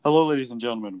Hello, ladies and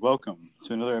gentlemen. Welcome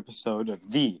to another episode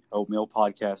of the Oatmeal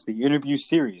Podcast, the interview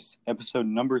series, episode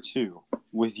number 2,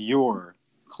 with your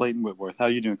Clayton Whitworth. How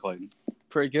you doing, Clayton?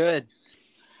 Pretty good.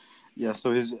 Yeah,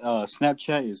 so his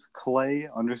Snapchat is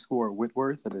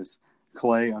Clay_Whitworth. That is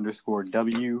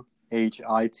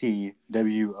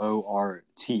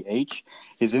Clay_WHITWORTH.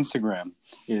 His Instagram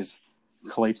is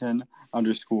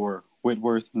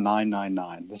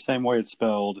Clayton_Whitworth999. The same way it's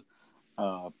spelled.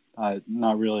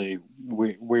 Not really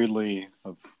weirdly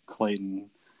of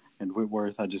Clayton and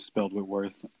Whitworth. I just spelled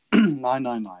Whitworth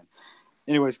 999.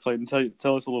 Anyways, Clayton,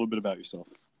 tell us a little bit about yourself.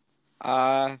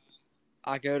 I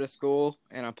go to school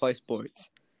and I play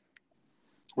sports.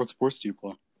 What sports do you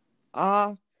play?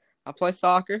 I play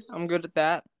soccer. I'm good at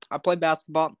that. I play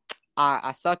basketball.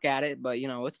 I suck at it, but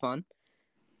it's fun.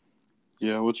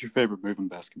 Yeah, what's your favorite move in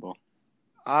basketball?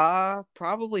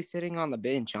 Probably sitting on the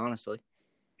bench, honestly.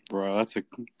 Bro,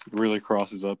 really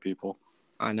crosses up people.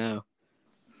 I know.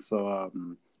 So,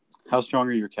 how strong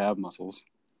are your calf muscles?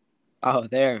 Oh,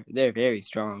 they're very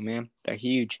strong, man. They're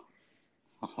huge.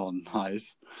 Oh,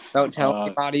 nice. Don't tell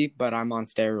anybody, but I'm on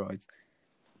steroids.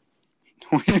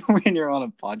 When you're on a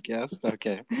podcast?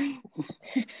 Okay.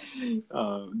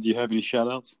 Do you have any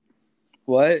shout-outs?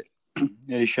 What?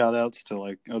 Any shout-outs to,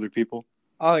 like, other people?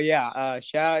 Oh, yeah.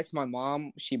 Shout out to my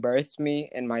mom. She birthed me,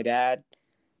 and my dad.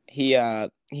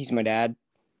 He's my dad.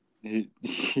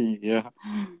 Yeah.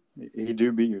 He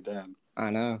do be your dad. I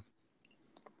know.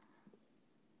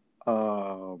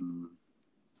 Oh,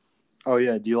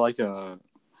 yeah. Do you like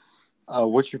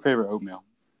what's your favorite oatmeal?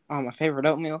 Oh, my favorite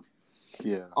oatmeal?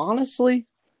 Yeah. Honestly,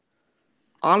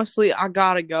 I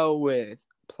gotta go with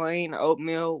plain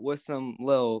oatmeal with some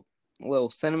little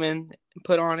cinnamon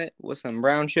put on it with some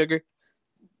brown sugar.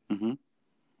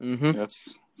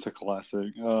 That's a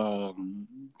classic.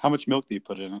 How much milk do you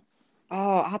put in it?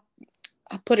 Oh,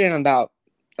 I put in about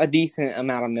a decent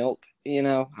amount of milk.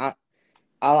 I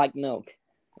like milk.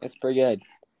 It's pretty good.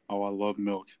 Oh, I love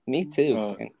milk. Me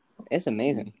too. It's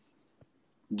amazing.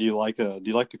 Do you like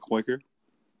the Quaker?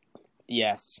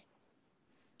 Yes.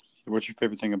 What's your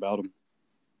favorite thing about him?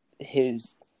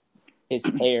 His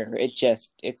hair.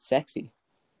 It's sexy.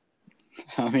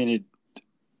 I mean,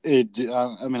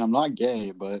 I'm not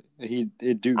gay, but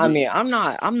it do. I mean, I'm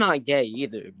not gay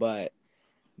either, but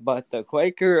the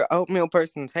Quaker oatmeal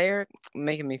person's hair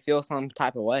making me feel some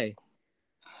type of way.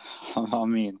 I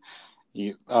mean,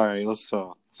 all right. Let's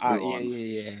move on.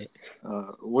 Yeah.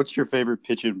 What's your favorite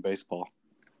pitch in baseball?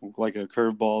 Like a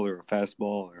curveball or a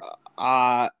fastball or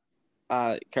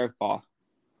curveball.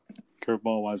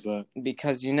 Curveball. Why is that?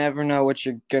 Because you never know what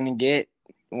you're gonna get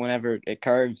whenever it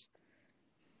curves.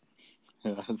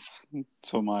 Yeah, that's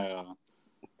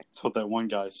what that one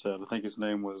guy said. I think his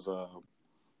name was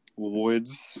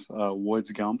Woods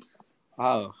Gump.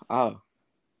 Oh.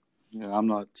 Yeah, I'm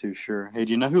not too sure. Hey,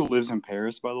 do you know who lives in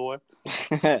Paris, by the way?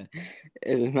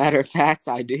 As a matter of fact,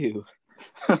 I do.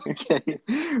 Okay.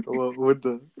 What would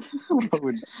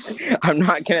I'm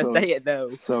not gonna say it though.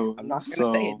 I'm not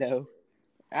gonna say it though.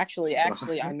 Actually,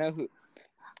 I know who.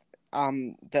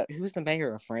 Who's the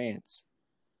mayor of France?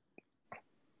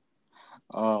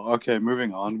 Okay.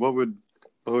 Moving on. What would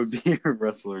be your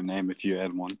wrestler name if you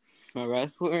had one? My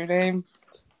wrestler name?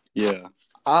 Yeah.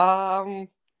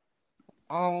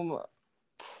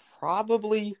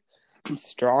 Probably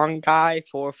Strong Guy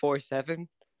 447.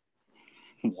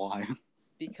 Why?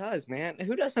 Because, man,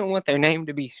 who doesn't want their name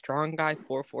to be Strong Guy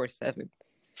 447?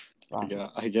 Yeah,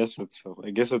 I guess that's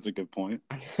a good point.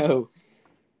 I know.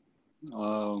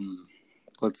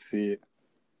 Let's see.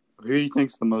 Who do you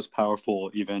think's the most powerful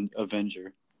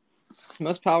Avenger?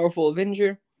 Most powerful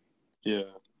Avenger? Yeah.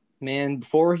 Man,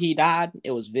 before he died,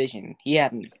 it was Vision. He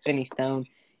had an Infinity Stone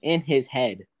in his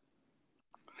head.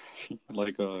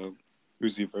 Like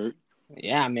Uzi Vert?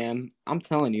 Yeah, man. I'm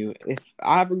telling you, if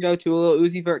I ever go to a little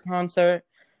Uzi Vert concert,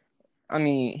 I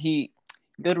mean, he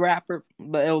good rapper,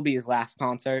 but it'll be his last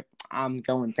concert. I'm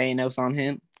going Thanos on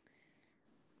him.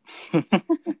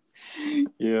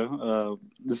 Yeah.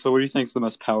 So what do you think's the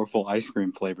most powerful ice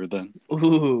cream flavor then?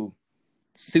 Ooh,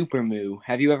 Super Moo.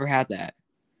 Have you ever had that?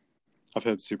 I've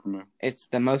had Super Moo. It's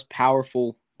the most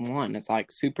powerful one. It's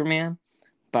like Superman,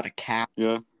 but a cow.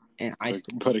 Yeah. And ice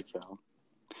cream. But a cow.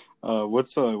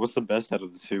 What's the best out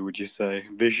of the two? Would you say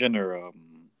Vision or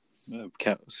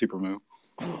Super Moo?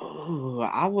 Ooh,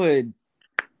 I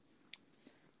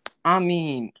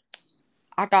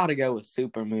gotta go with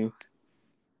Super Moo.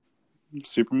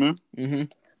 Super Moo? Mm-hmm.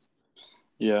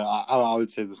 Yeah, I would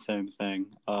say the same thing.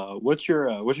 What's your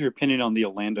opinion on the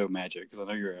Orlando Magic? Because I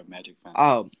know you're a Magic fan.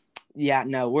 Oh, yeah,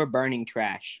 no, we're burning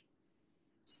trash.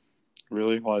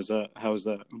 Really? Why is that? How is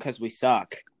that? Because we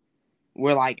suck.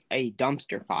 we're like a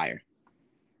dumpster fire.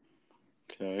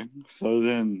 Okay. So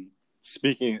then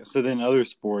other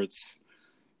sports,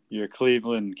 you're a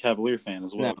Cleveland Cavalier fan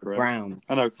as well, No, correct? Browns.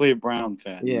 I know, Cleveland Brown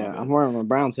fan. Yeah, I'm wearing my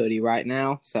Browns hoodie right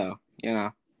now, so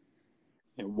Yeah,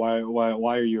 why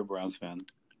are you a Browns fan?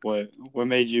 What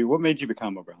made you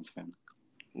become a Browns fan?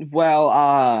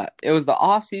 Well, it was the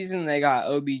off season. They got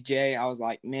OBJ. I was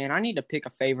like, man, I need to pick a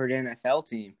favorite NFL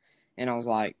team, and I was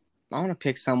like, I want to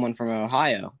pick someone from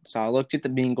Ohio. So I looked at the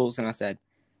Bengals and I said,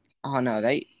 oh no,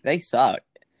 they suck.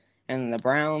 And the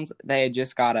Browns, they had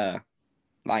just got a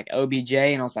OBJ,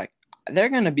 and I was like, they're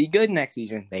gonna be good next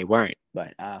season. They weren't,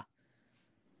 but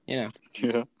Yeah.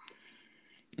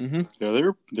 Mm-hmm.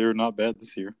 Yeah, they're not bad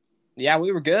this year. Yeah,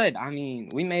 we were good. I mean,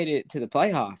 we made it to the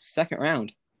playoffs, second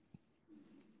round.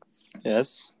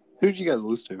 Yes. Who did you guys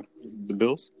lose to? The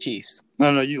Bills? Chiefs.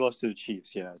 No, you lost to the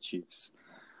Chiefs. Yeah, Chiefs.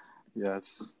 Yeah,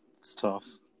 it's tough,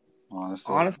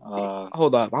 honestly.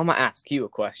 Hold up. I'm gonna ask you a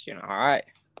question. All right.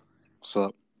 What's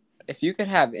up? If you could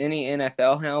have any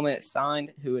NFL helmet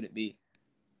signed, who would it be?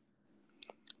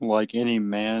 Like any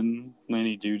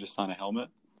dude to sign a helmet?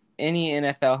 Any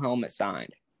NFL helmet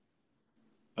signed.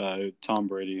 Tom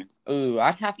Brady. Ooh,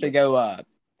 I'd have to go a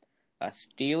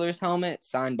Steelers helmet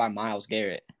signed by Myles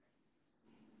Garrett.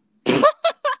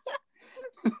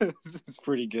 This is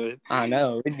pretty good. I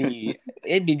know.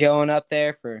 It'd be going up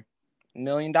there for $1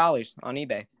 million on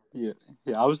eBay. Yeah,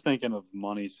 I was thinking of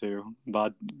money too,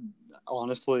 but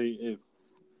honestly,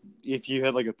 if you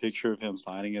had like a picture of him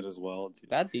signing it as well,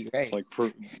 that'd be great. To, like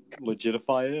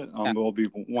legitify it, I'll be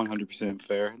 100%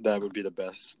 fair. That would be the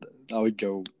best. I would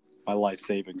go my life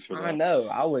savings for that. I know.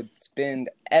 I would spend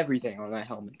everything on that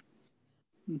helmet.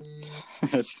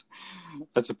 That's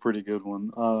a pretty good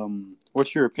one.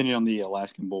 What's your opinion on the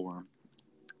Alaskan bullworm?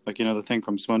 Like, the thing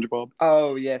from SpongeBob?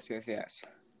 Oh, yes.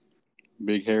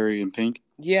 Big, hairy, and pink?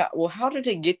 Yeah, well, how did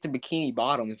it get to Bikini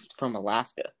Bottom if it's from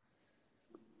Alaska?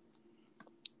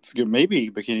 It's good.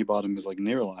 Maybe Bikini Bottom is, like,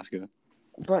 near Alaska.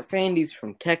 But Sandy's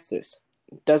from Texas.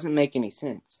 It doesn't make any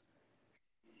sense.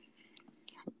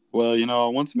 Well, I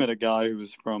once met a guy who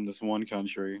was from this one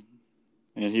country,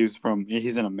 and he's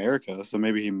in America, so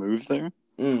maybe he moved there?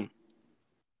 I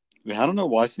don't know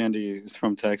why Sandy is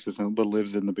from Texas but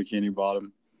lives in the Bikini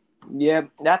Bottom. Yeah,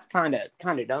 that's kind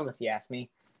of dumb if you ask me.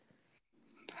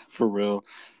 For real.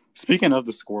 Speaking of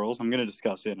the squirrels, I'm going to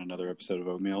discuss it in another episode of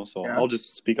Oatmeal, so yeah. I'll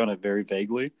just speak on it very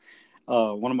vaguely.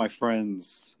 One of my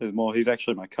friends, he's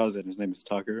actually my cousin. His name is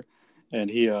Tucker, and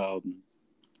he's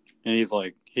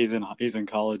in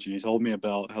college, and he told me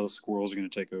about how the squirrels are going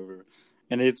to take over.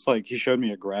 And it's like he showed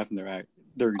me a graph, and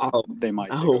they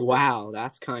might. Take over. Wow,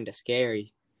 that's kind of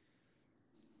scary.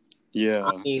 Yeah,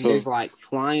 I mean, there's like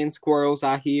flying squirrels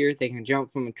out here. They can jump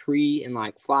from a tree and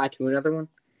like fly to another one.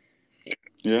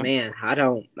 Yeah, man, I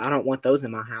don't want those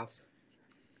in my house.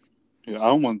 Yeah, I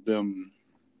don't want them.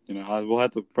 We'll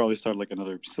have to probably start like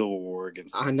another civil war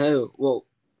against them. I know. Well,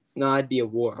 no, it'd be a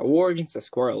war against the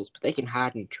squirrels, but they can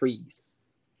hide in trees.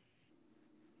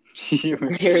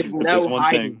 There's no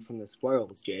hiding from the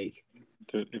squirrels, Jake.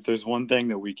 If there's one thing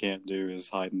that we can't do is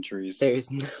hide in trees. There's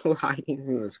no hiding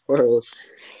from the squirrels.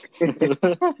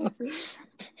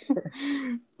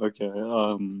 Okay.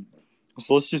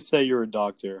 So let's just say you're a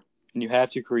doctor and you have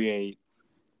to create,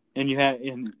 and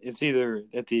it's either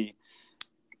at the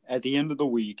end of the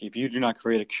week, if you do not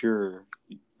create a cure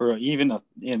or even a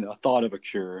thought of a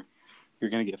cure, you're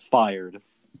gonna get fired.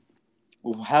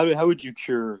 How would you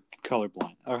cure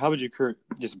colorblind, or how would you cure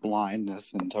just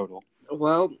blindness in total?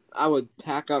 Well, I would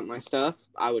pack up my stuff.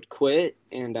 I would quit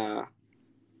and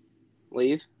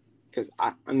leave, because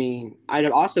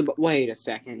I'd also. But wait a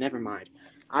second, never mind.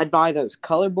 I'd buy those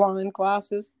colorblind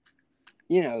glasses.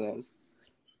 You know those.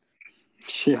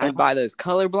 Yeah. I'd buy those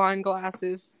colorblind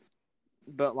glasses,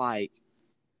 but like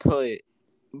put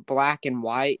black and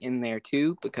white in there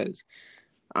too, because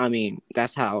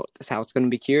that's how it's going to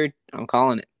be cured. I'm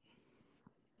calling it.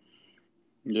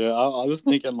 Yeah, I was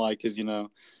thinking because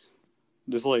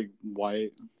this like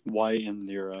white in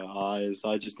your eyes.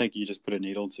 I just think you just put a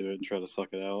needle to it and try to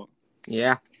suck it out.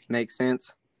 Yeah, makes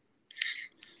sense.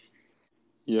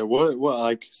 Yeah,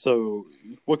 so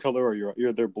what color are your?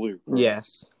 They're blue. Correct?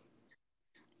 Yes.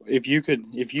 If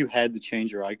you had to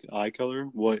change your eye color,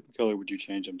 what color would you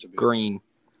change them to be? Green.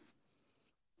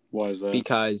 Why is that?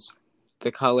 Because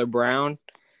the color brown,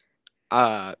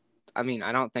 I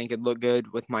don't think it'd look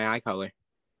good with my eye color.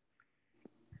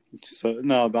 So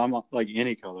no, but I'm like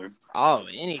any color. Oh,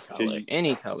 any color,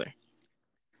 any color.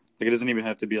 Like it doesn't even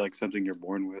have to be like something you're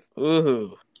born with.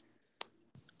 Ooh.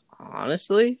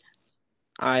 Honestly,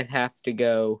 I'd have to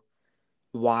go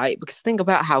white, because think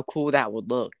about how cool that would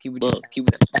look. You would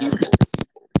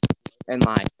and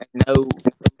like no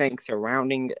thing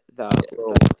surrounding the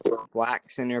little black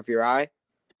center of your eye.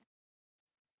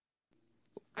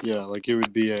 Yeah, like it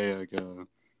would be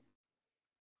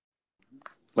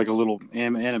like a little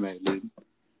anime, dude.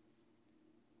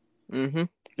 Mm-hmm.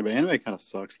 Yeah, but anime kind of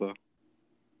sucks though.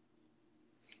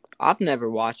 I've never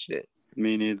watched it.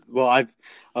 Me neither. Well,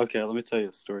 okay. Let me tell you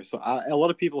a story. So a lot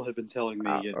of people have been telling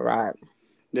me, Right.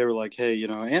 they were like, "Hey,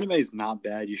 anime is not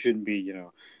bad. You shouldn't be,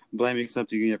 blaming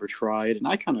something you never tried." And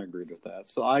I kind of agreed with that.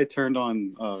 So I turned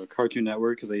on Cartoon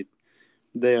Network because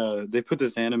they put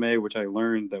this anime, which I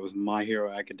learned that was My Hero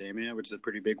Academia, which is a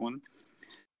pretty big one.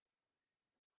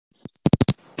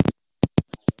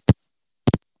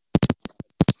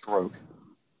 Stroke.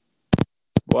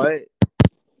 What?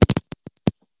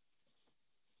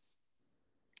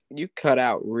 You cut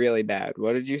out really bad.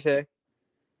 What did you say?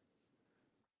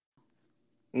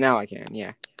 Now I can,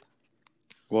 yeah.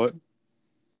 What?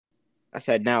 I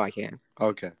said now I can.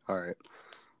 Okay, all right.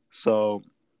 So,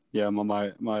 yeah,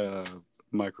 my the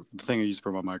thing I use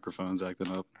for my microphone's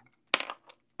acting up.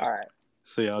 All right.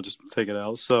 So yeah, I'll just take it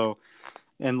out. So,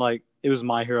 and like it was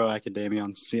My Hero Academia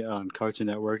on Cartoon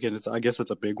Network, and I guess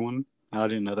it's a big one. I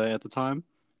didn't know that at the time.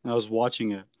 And I was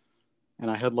watching it,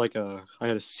 and I had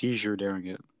a seizure during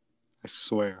it. I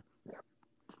swear.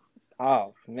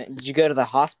 Oh, man. Did you go to the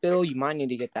hospital? You might need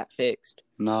to get that fixed.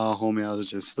 No, homie,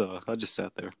 I just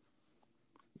sat there.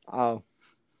 Oh,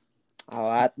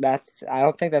 I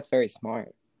don't think that's very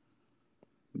smart.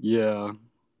 Yeah.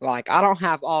 Like, I don't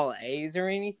have all A's or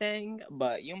anything,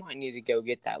 but you might need to go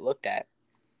get that looked at.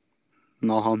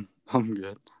 No, I'm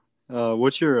good.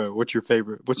 What's your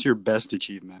favorite? What's your best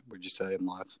achievement? Would you say in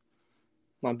life?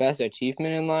 My best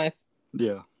achievement in life?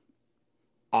 Yeah.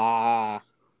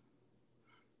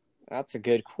 That's a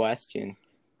good question.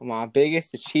 My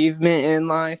biggest achievement in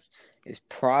life is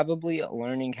probably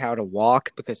learning how to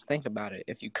walk, because think about it.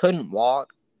 If you couldn't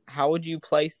walk, how would you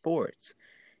play sports?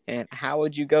 And how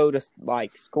would you go to,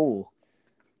 like, school?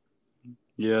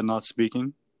 Yeah, not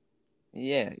speaking.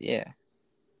 Yeah. Yeah.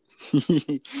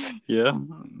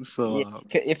 So, Yeah.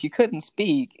 If you couldn't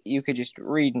speak, you could just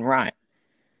read and write.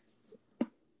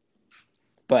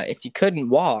 But if you couldn't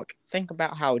walk, think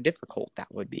about how difficult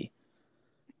that would be.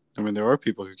 I mean, there are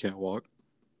people who can't walk.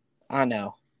 I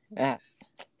know.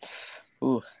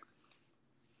 Ooh.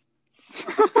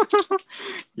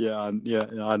 Yeah,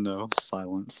 I know.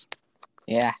 Silence.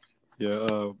 Yeah.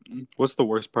 Yeah. What's the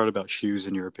worst part about shoes,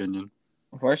 in your opinion?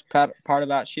 Worst part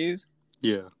about shoes?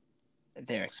 Yeah,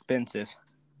 They're expensive.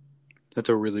 that's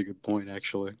a really good point,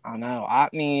 actually. I know. I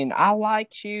mean, I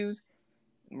like shoes.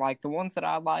 Like the ones that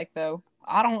I like, though.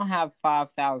 I don't have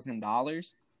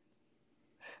 $5,000.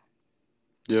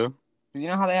 Yeah, You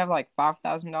know how they have like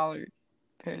 $5,000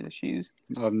 pair of shoes?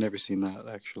 I've never seen that,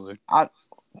 actually. I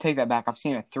take that back. I've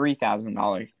seen a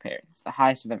 $3,000 pair. It's the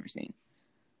highest I've ever seen.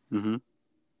 Mm-hmm.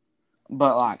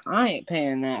 But like, I ain't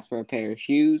paying that for a pair of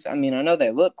shoes. I mean, I know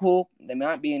they look cool. They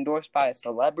might be endorsed by a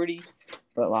celebrity,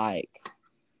 but like,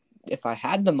 if I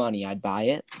had the money, I'd buy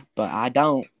it. But I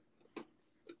don't.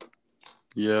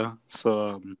 Yeah.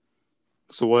 So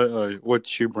what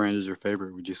shoe brand is your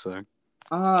favorite? Would you say?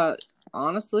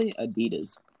 Honestly,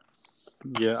 Adidas.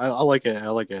 Yeah, I like it. I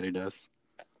like Adidas.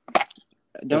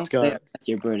 Don't It's say it got. like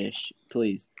you're British,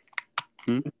 please.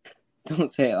 Hmm? Don't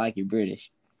say it like you're British.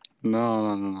 No.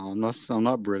 I'm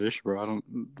not British, bro. I don't,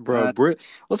 bro.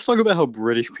 Let's talk about how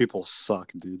British people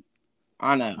suck, dude.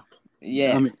 I know.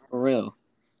 Yeah, I mean, for real.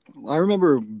 I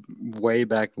remember way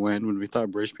back when we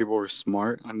thought British people were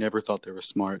smart. I never thought they were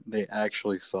smart. They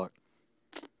actually suck.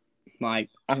 Like,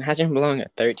 imagine blowing a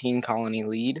 13 colony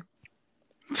lead.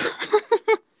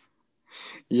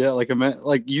 Yeah, like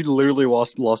you literally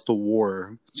lost a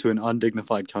war to an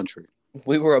undignified country.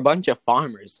 We were a bunch of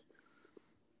farmers.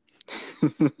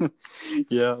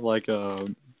 Yeah,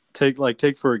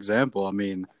 take for example. I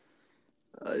mean,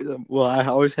 well, I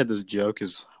always had this joke: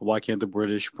 is why can't the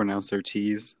British pronounce their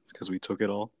T's? It's because we took it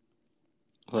all.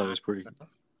 I thought it was pretty,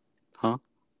 huh?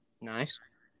 Nice.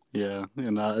 Yeah,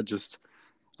 and I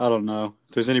don't know.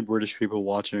 If there's any British people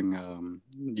watching,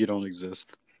 you don't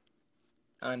exist.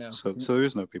 I know. So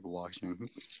there's no people watching.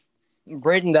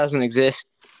 Britain doesn't exist.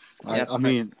 I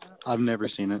mean, I've never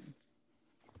seen it.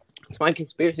 It's my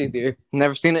conspiracy theory.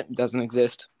 Never seen it. Doesn't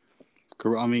exist.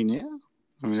 I mean, yeah.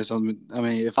 I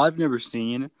mean, if I've never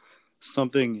seen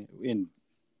something in,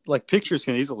 like, pictures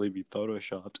can easily be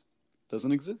photoshopped.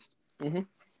 Doesn't exist. Mm-hmm.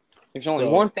 There's only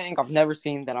one thing I've never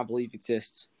seen that I believe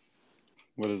exists.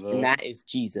 What is that? And that is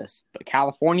Jesus. But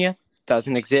California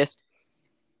doesn't exist.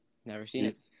 Never seen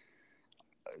it.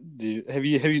 Did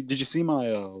you see my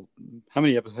how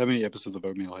many episodes of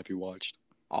Oatmeal have you watched?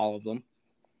 All of them.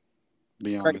 to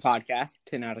be Great honest. podcast.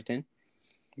 10 out of 10.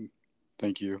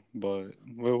 Thank you. But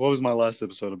what was my last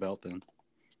episode about then?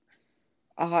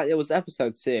 It was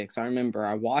episode 6. I remember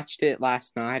I watched it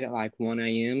last night at like 1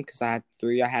 a.m. because I had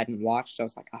 3 I hadn't watched. I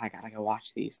was like, I gotta go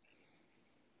watch these.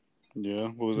 Yeah,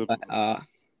 what was it? But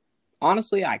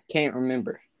honestly, I can't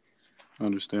remember.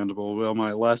 Understandable. Well,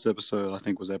 my last episode, I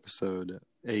think, was episode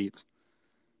 8.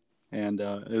 And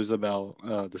it was about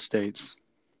the states.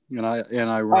 And I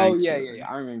Oh, ranked... yeah.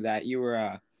 I remember that. You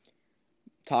were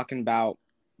talking about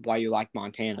why you like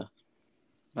Montana.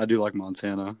 I do like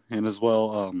Montana. And as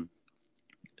well,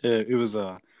 it was...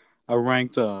 I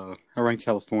ranked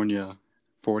California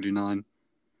 49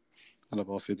 out of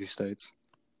all 50 states.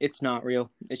 It's not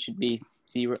real. It should be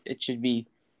 0. It should be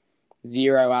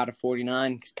 0 out of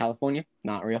 49 because California,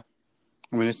 not real.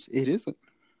 I mean, it isn't.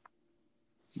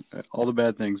 All the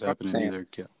bad things happen in 100%. either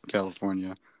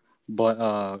California.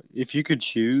 But if you could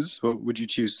choose, what would you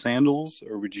choose, sandals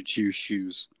or would you choose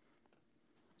shoes?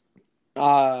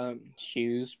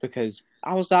 Shoes, because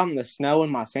I was out in the snow in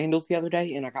my sandals the other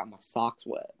day and I got my socks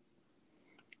wet.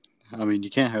 I mean, you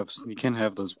can't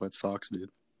have those wet socks, dude.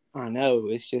 I know,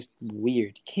 it's just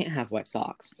weird. You can't have wet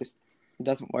socks. It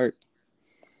doesn't work.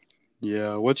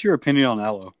 Yeah, what's your opinion on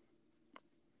aloe?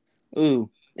 Ooh,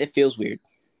 it feels weird.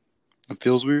 It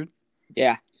feels weird?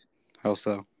 Yeah. How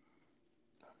so?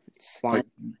 It's slimy.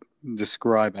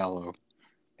 Describe aloe.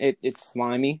 It's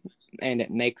slimy and it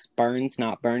makes burns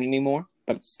not burn anymore,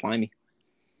 but it's slimy.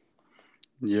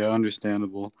 Yeah,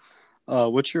 understandable.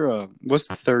 What's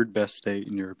the third best state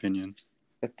in your opinion?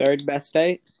 The third best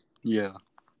state? Yeah.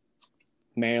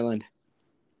 Maryland.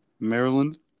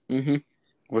 Maryland? Mm-hmm.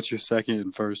 What's your second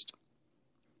and first?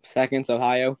 Second's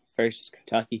Ohio. First is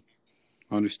Kentucky.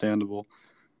 Understandable.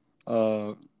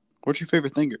 What's your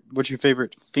favorite finger? What's your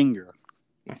favorite finger?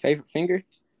 My favorite finger?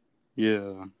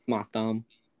 Yeah. My thumb.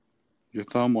 Your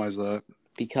thumb, why is that?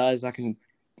 Because I can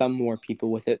thumb more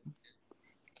people with it.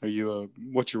 Are you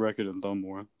what's your record in thumb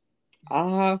war?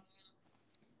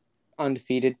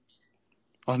 Undefeated.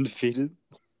 Undefeated?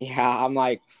 Yeah, I'm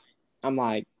like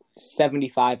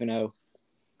 75-0.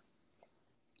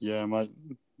 Yeah,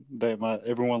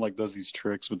 everyone like does these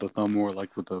tricks with the thumb war,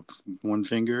 like with the one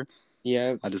finger.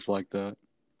 Yeah. I just like that.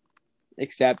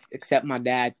 Except my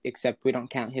dad. Except we don't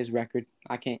count his record.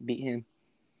 I can't beat him.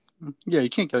 Yeah, you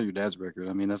can't count your dad's record.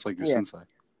 I mean, that's like your sensei.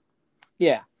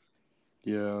 Yeah.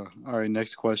 Yeah. All right.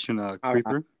 Next question.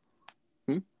 Creeper.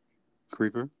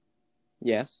 Creeper.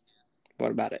 Yes. What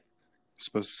about it? You're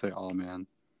supposed to say, "Oh man."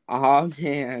 Oh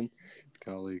man.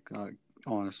 Golly, I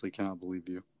honestly cannot believe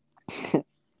you.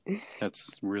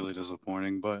 That's really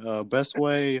disappointing. But best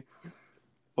way.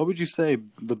 What would you say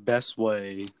the best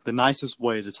way, the nicest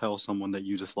way to tell someone that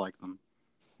you dislike them?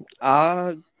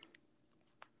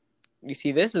 You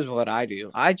see, this is what I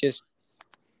do. I just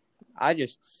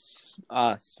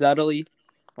subtly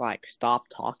stop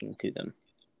talking to them.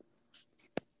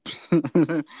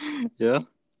 Yeah.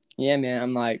 Yeah, man.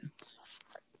 I'm like,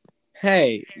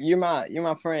 hey, you're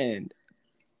my friend,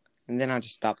 and then I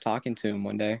just stop talking to him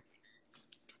one day.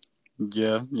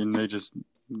 Yeah, and they just,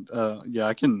 yeah,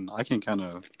 I can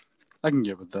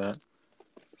get with that.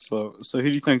 So who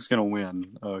do you think's gonna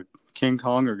win, King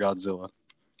Kong or Godzilla?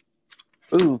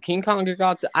 Ooh, King Kong or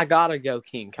Godzilla? I gotta go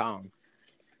King Kong.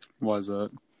 Why is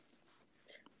that?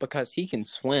 Because he can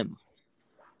swim.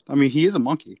 I mean, he is a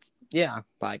monkey. Yeah,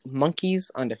 like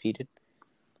monkeys undefeated.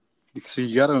 See,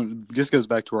 you gotta. This goes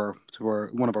back to our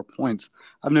one of our points.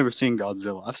 I've never seen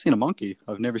Godzilla. I've seen a monkey.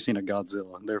 I've never seen a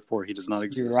Godzilla. Therefore, he does not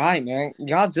exist. You're right, man.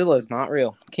 Godzilla is not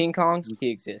real. King Kong, he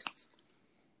exists.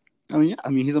 I mean, yeah. I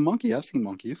mean, he's a monkey. I've seen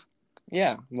monkeys.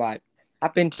 Yeah, like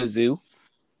I've been to the zoo.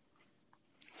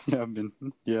 Yeah, I've been.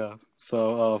 Yeah.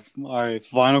 So, all right.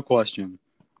 Final question.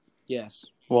 Yes.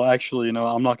 Well, actually,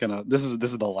 I'm not gonna. This is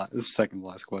the second to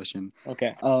last question.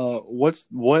 Okay.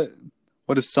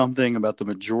 What is something about the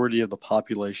majority of the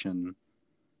population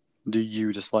do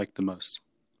you dislike the most?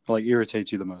 Like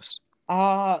irritates you the most?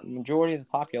 Majority of the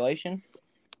population?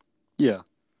 Yeah.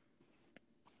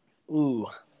 Ooh.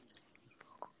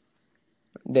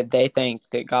 That they think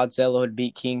that Godzilla would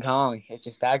beat King Kong. It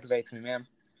just aggravates me, man.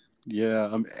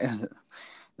 Yeah.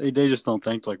 They just don't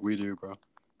think like we do, bro.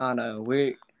 I know.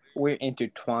 We're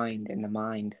intertwined in the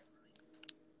mind.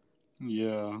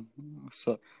 Yeah.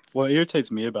 So what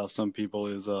irritates me about some people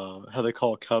is how they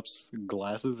call cups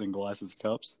glasses and glasses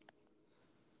cups.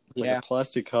 Like Yeah. a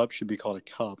plastic cup should be called a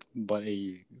cup, but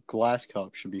a glass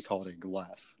cup should be called a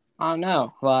glass. I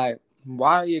know. Like,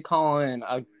 why are you calling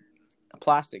a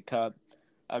plastic cup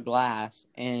a glass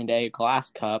and a glass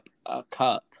cup a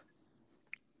cup?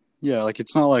 Yeah, like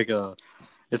it's not like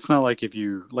It's not like if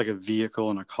you like a vehicle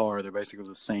and a car, they're basically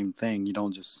the same thing. You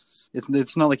don't just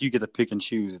it's not like you get to pick and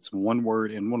choose. It's one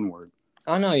word and one word.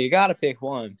 I know you got to pick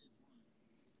one.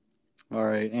 All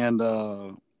right, and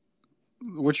all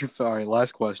right,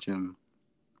 last question.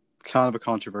 Kind of a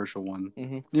controversial one.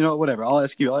 Mm-hmm. You know, whatever. I'll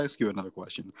ask you another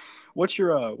question. What's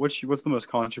the most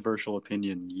controversial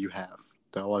opinion you have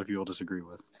that a lot of people disagree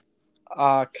with?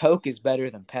 Coke is better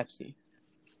than Pepsi.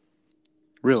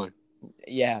 Really?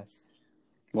 Yes.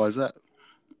 Why is that?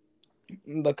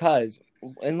 Because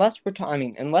unless we're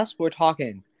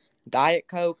talking Diet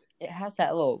Coke, it has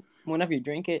that little, whenever you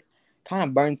drink it, kind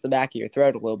of burns the back of your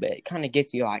throat a little bit. It kind of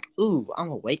gets you like, ooh, I'm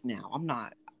awake now. I'm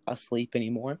not asleep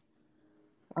anymore.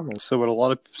 So what a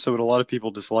lot of people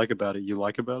dislike about it, you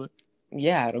like about it?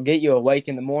 Yeah, it'll get you awake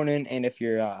in the morning, and if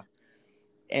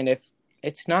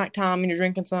it's nighttime and you're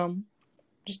drinking some,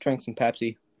 just drink some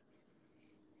Pepsi.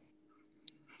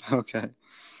 Okay.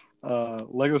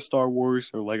 Lego Star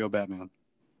Wars or Lego Batman?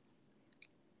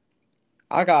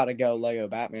 I gotta go Lego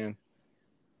Batman.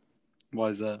 Why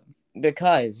is that?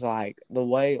 Because, like, the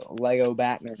way Lego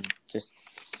Batman just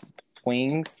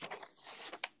swings.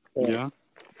 Yeah.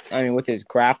 I mean, with his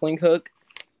grappling hook.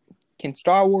 Can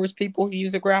Star Wars people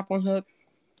use a grappling hook?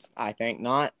 I think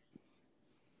not.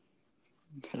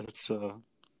 That's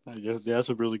I guess that's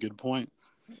a really good point.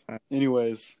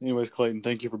 Anyways, Clayton,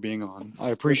 thank you for being on. I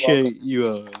appreciate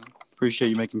you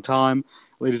making time.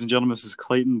 Ladies and gentlemen, this is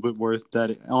Clayton Whitworth.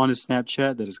 That on his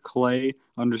Snapchat, that is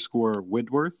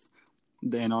Clay_Whitworth.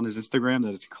 And on his Instagram,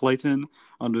 that is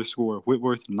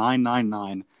Clayton_Whitworth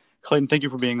 999. Clayton, thank you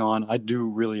for being on. I do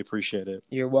really appreciate it.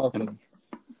 You're welcome. And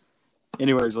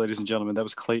anyways, ladies and gentlemen, that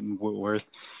was Clayton Whitworth.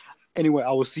 Anyway,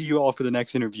 I will see you all for the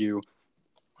next interview,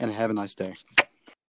 and have a nice day.